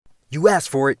You asked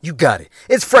for it, you got it.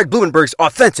 It's Fred Blumenberg's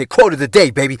authentic quote of the day,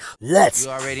 baby. Let's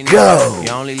go.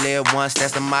 You only live once,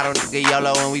 that's the motto, nigga.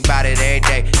 YOLO, and we bout it every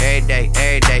day, every day,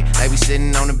 every day. Like we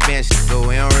sitting on the bench, but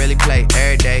we don't really play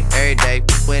every day, every day.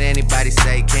 What anybody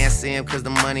say, can't see him cause the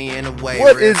money in the way.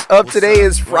 What is up? Today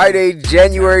is Friday,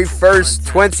 January 1st,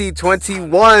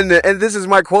 2021, and this is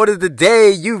my quote of the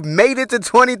day. You've made it to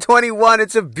 2021.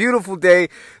 It's a beautiful day.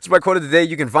 It's my quote of the day.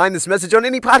 You can find this message on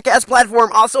any podcast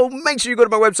platform. Also, make sure you go to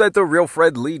my website,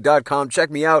 therealfredlee.com.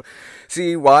 Check me out.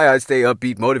 See why I stay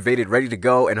upbeat, motivated, ready to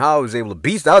go, and how I was able to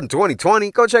beast out in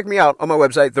 2020. Go check me out on my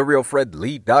website,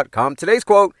 therealfredlee.com. Today's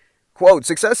quote,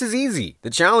 success is easy.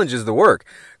 The challenge is the work.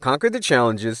 Conquer the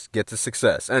challenges, get to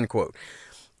success, end quote.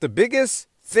 The biggest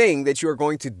thing that you are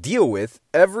going to deal with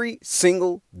every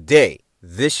single day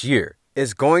this year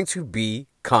is going to be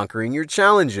conquering your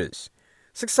challenges.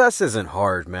 Success isn't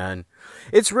hard, man.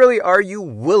 It's really, are you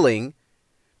willing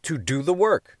to do the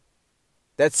work?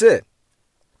 That's it.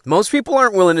 Most people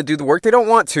aren't willing to do the work. They don't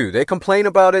want to. They complain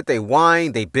about it. They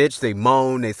whine, they bitch, they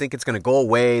moan. They think it's going to go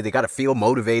away. They got to feel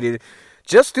motivated.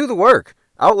 Just do the work.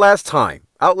 Outlast time.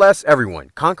 Outlast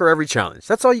everyone. Conquer every challenge.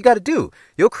 That's all you got to do.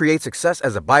 You'll create success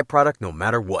as a byproduct no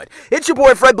matter what. It's your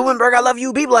boy Fred Blumenberg. I love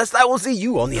you. Be blessed. I will see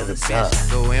you on the other side.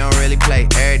 So we don't really play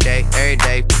every day, every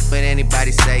day. What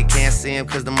anybody say, can't see him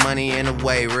cause the money in the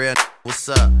way. Real, what's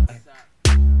up?